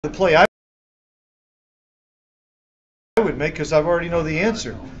the play I would make because I already know the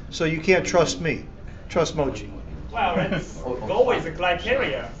answer. So you can't trust me. Trust Mochy. Well, let's go with the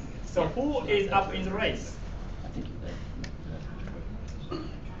criteria. So who is up in the race?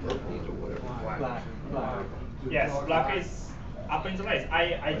 Black. Yes, black is up in the race.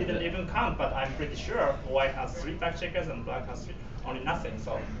 I didn't even count, but I'm pretty sure white has 3 back checkers and black has only nothing.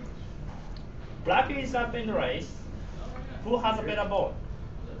 So black is up in the race. Who has a better board?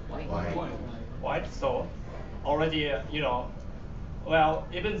 White. So already, well,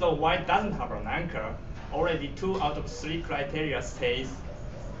 even though white doesn't have an anchor, already 2 out of 3 criteria says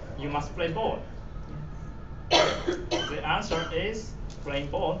you must play board. The answer is playing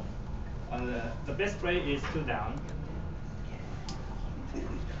board. The best play is 2 down.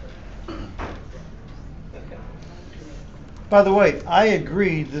 By the way, I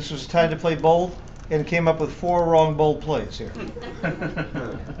agreed this was time to play bold and came up with 4 wrong bold plays here.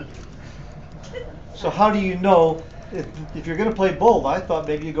 So how do you know if you're going to play bold? I thought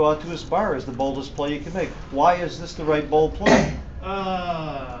maybe you go out to his bar as the boldest play you can make. Why is this the right bold play?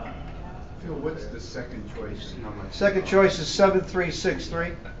 Phil, what's the second choice and how much? Second choice is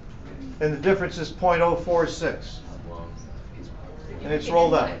 7-3-6-3, and the difference is .046. And it's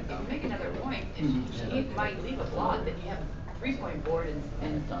rolled out. If you make another point, it might leave a blot, then you have a 3-point board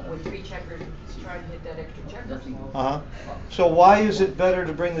and with 3 checkers, try to hit that extra checker. So why is it better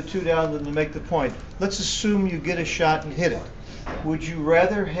to bring the 2 down than to make the point? Let's assume you get a shot and hit it. Would you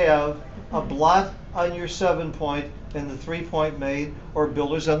rather have a blot on your 7-point and the 3-point made, or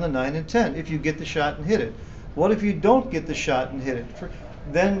builders on the 9 and 10 if you get the shot and hit it? What if you don't get the shot and hit it?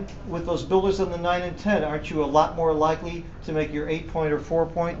 Then with those builders on the 9 and 10, aren't you a lot more likely to make your 8-point or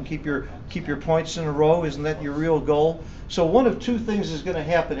 4-point and keep your points in a row? Isn't that your real goal? So one of 2 things is going to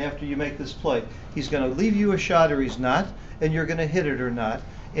happen after you make this play. He's going to leave you a shot or he's not, and you're going to hit it or not.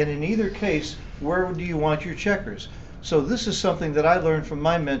 And in either case, where do you want your checkers? So this is something that I learned from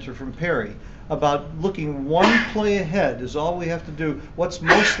my mentor, from Perry, about looking 1 play ahead is all we have to do. What's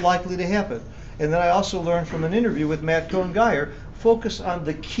most likely to happen? And then I also learned from an interview with Matt Cohn-Geyer, focus on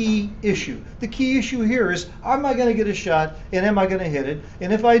the key issue. The key issue here is, am I going to get a shot and am I going to hit it?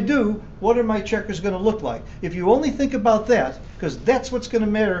 And if I do, what are my checkers going to look like? If you only think about that, because that's what's going to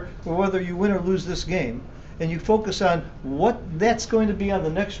matter for whether you win or lose this game, and you focus on what that's going to be on the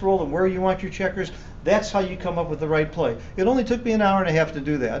next roll and where you want your checkers, that's how you come up with the right play. It only took me an hour and a half to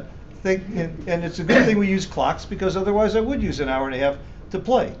do that. And it's a good thing we use clocks, because otherwise I would use an hour and a half to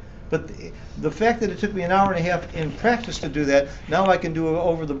play. But the fact that it took me an hour and a half in practice to do that, now I can do it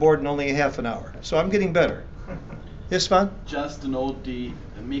over the board in only a half an hour. So I'm getting better. Yes, Van? Just to note,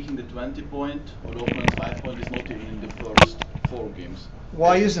 making the 20-point or opponent's 5-point is not in the first 4 games.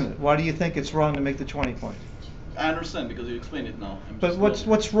 Why isn't it? Why do you think it's wrong to make the 20-point? I understand, because you explained it now. But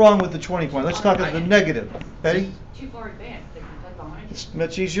what's wrong with the 20-point? Let's talk about the negative. Betty? Too far advanced, they can play behind you. It's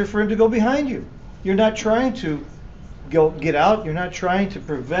much easier for him to go behind you. You're not trying to get out. You're not trying to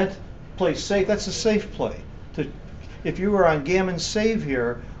prevent play safe. That's a safe play. If you were on gammon save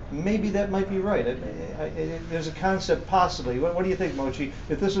here, maybe that might be right. There's a concept possibly. What do you think, Mochy?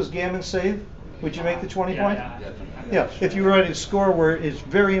 If this was gammon save, would you make the 20-point? Yeah. If you were at a score where it's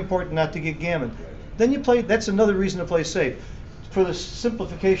very important not to get gammon, then you play. That's another reason to play safe. For the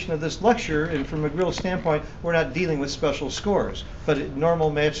simplification of this lecture, and from a real standpoint, we're not dealing with special scores. But at normal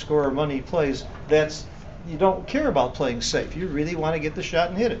match score or money plays, you don't care about playing safe. You really want to get the shot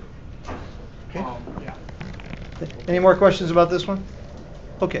and hit it. Okay? Yeah. Any more questions about this one?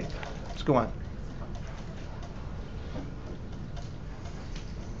 Okay, let's go on.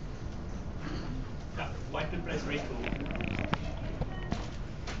 Yeah, white will play 3-2.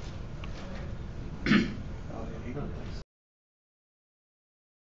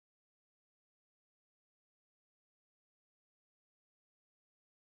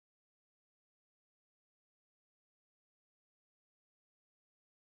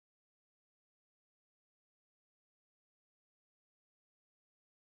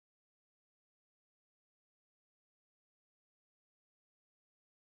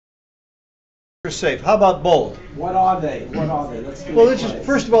 Safe. How about bold? What are they? Let's do Well,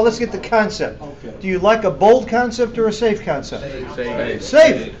 first of all, let's get the concept. Okay. Do you like a bold concept or a safe concept? Safe.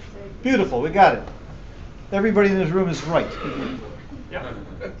 Safe. Beautiful. We got it. Everybody in this room is right. Yeah.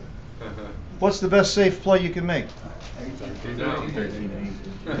 What's the best safe play you can make?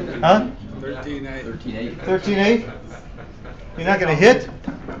 13-8. Huh? 13-8. 13-8? You're not going to hit?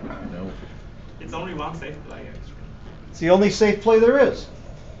 No. It's only one safe play, actually. It's the only safe play there is.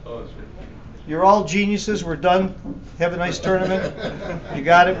 Oh, sure. You're all geniuses. We're done. Have a nice tournament. You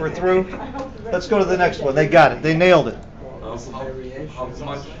got it. We're through. Let's go to the next one. They got it. They nailed it. How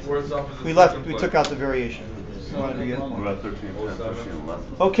much worse off is the We left, second we place? took out the variation. You want to begin? What about 13, 10, 13,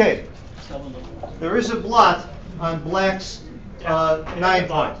 11? Okay, there is a blot on black's Yeah, 9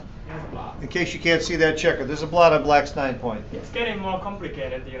 block. point. Here's a block. In case you can't see that checker, there's a blot on black's 9 point. It's getting more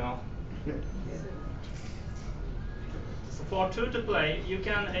complicated, you know. So for 2 to play, you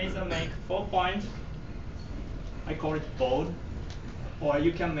can either make 4 points, I call it bold, or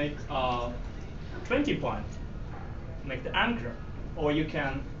you can make 20 points, make the anchor, or you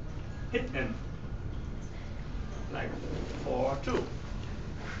can hit him, like 4-2.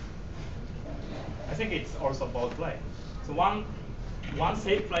 I think it's also bold play. So one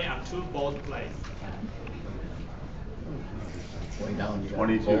safe play and 2 bold plays.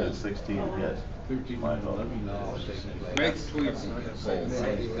 22 to 16, yes. My vote. Make tweets.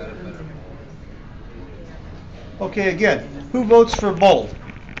 Okay, again, who votes for bold?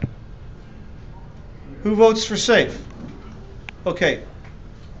 Who votes for safe? Okay,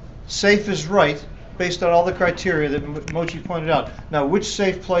 safe is right based on all the criteria that Mochy pointed out. Now, which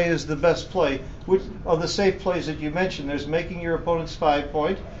safe play is the best play? Which of the safe plays that you mentioned? There's making your opponent's 5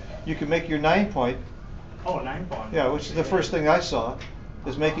 point. You can make your 9 point. Oh, 9 points. Yeah, which is the first thing I saw,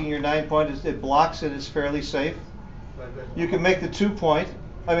 is making your 9 point. It blocks and it's fairly safe. You can make the 2 point.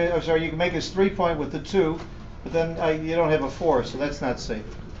 I mean, I'm sorry, you can make his 3 point with the 2, but then you don't have a 4, so that's not safe.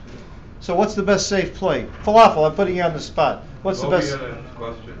 So what's the best safe play? Falafel, I'm putting you on the spot. What's the best?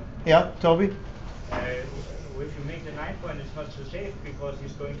 Question. Yeah, Toby? If you make the 9 point, it's not so safe because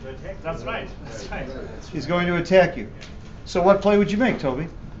he's going to attack. That's right. That's right. He's going to attack you. So what play would you make, Toby?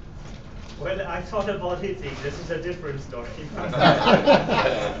 Well, I thought about hitting. This is a different story. But I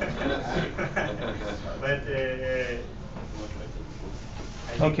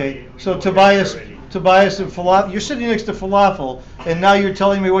think Okay, we so know Tobias, already. Tobias and Falafel, you're sitting next to Falafel, and now you're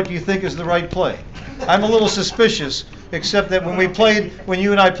telling me what you think is the right play. I'm a little suspicious, except that when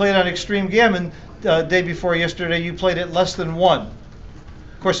you and I played on Extreme Gammon day before yesterday, you played at less than 1. Of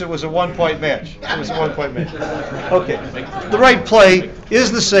course, it was a 1 point match. It was a 1 point match. Okay, the right play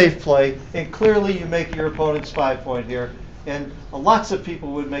is the safe play, and clearly you make your opponent's 5 point here, and lots of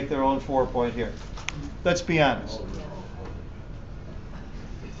people would make their own 4 point here. Let's be honest.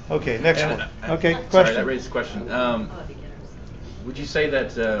 Okay, next one. Okay, Sorry, that question? raises a question. Would you say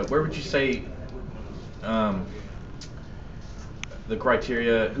that, where would you say the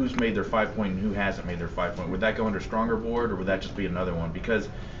criteria, who's made their 5 point and who hasn't made their 5 point, would that go under stronger board, or would that just be another one? Because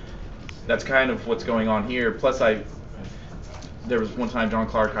that's kind of what's going on here. Plus, there was one time John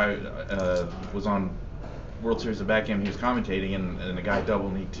Clark was on World Series of Backgammon, he was commentating, and the guy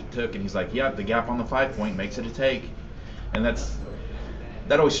doubled and he took, and he's like, yeah, the gap on the 5 point makes it a take. And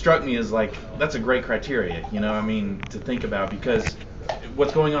that always struck me as like, that's a great criteria, you know, I mean, to think about, because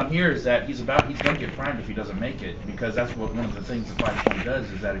what's going on here is that he's going to get primed if he doesn't make it, because that's what one of the things the 5 point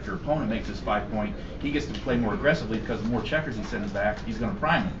does, is that if your opponent makes his 5 point, he gets to play more aggressively, because the more checkers he sends back, he's going to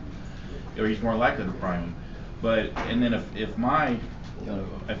prime him, or he's more likely to prime him. But, and then if I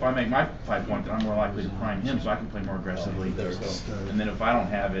make my 5 point, then I'm more likely to prime him, so I can play more aggressively. And then if I don't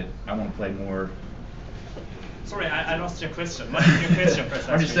have it, I want to play more. Sorry, I lost your question. What is your question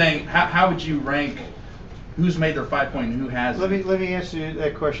precisely? I'm just saying, how would you rank who's made their 5 point and who hasn't? Let me answer you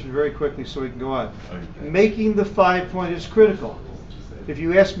that question very quickly so we can go on. Okay. Making the 5 point is critical. If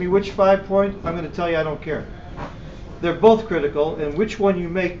you ask me which 5 point, I'm going to tell you I don't care. They're both critical, and which one you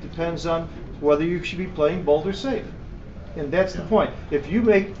make depends on whether you should be playing bold or safe. And that's the point. If you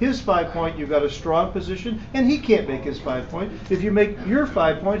make his 5 point, you've got a strong position, and he can't make his 5 point. If you make your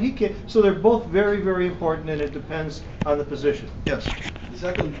 5 point, he can't. So they're both very, very important, and it depends on the position. Yes? The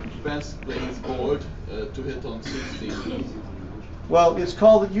second best play is bold to hit on 16. Well, it's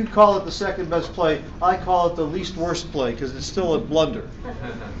called, you call it the second best play. I call it the least worst play because it's still a blunder.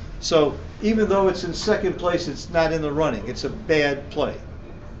 So even though it's in second place, it's not in the running. It's a bad play.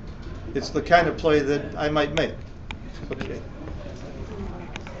 It's the kind of play that I might make. Okay.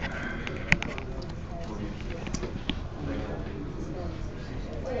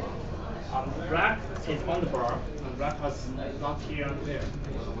 Black is on the bar, and black has not here and there.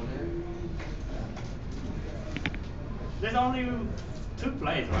 There's only 2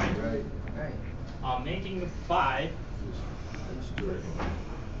 plays, right? Right. Making 5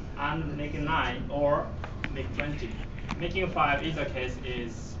 and making 9, or make 20. Making 5, either case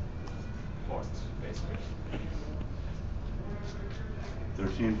is forced, basically.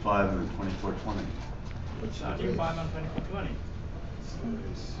 13, 5, and 24, 20. 13, 5, and 24, 20.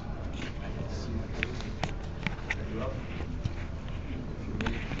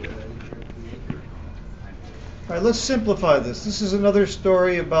 All right, let's simplify this. This is another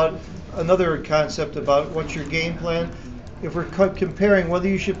story about another concept about what's your game plan. if we're comparing whether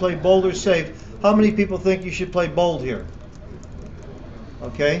you should play bold or safe, how many people think you should play bold here?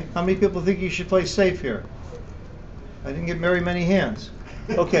 Okay, how many people think you should play safe here? I didn't get very many hands.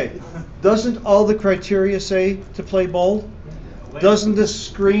 Okay, doesn't all the criteria say to play bold? Doesn't this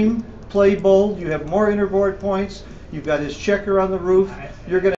scream play bold? You have more interboard points, you've got his checker on the roof, you're going to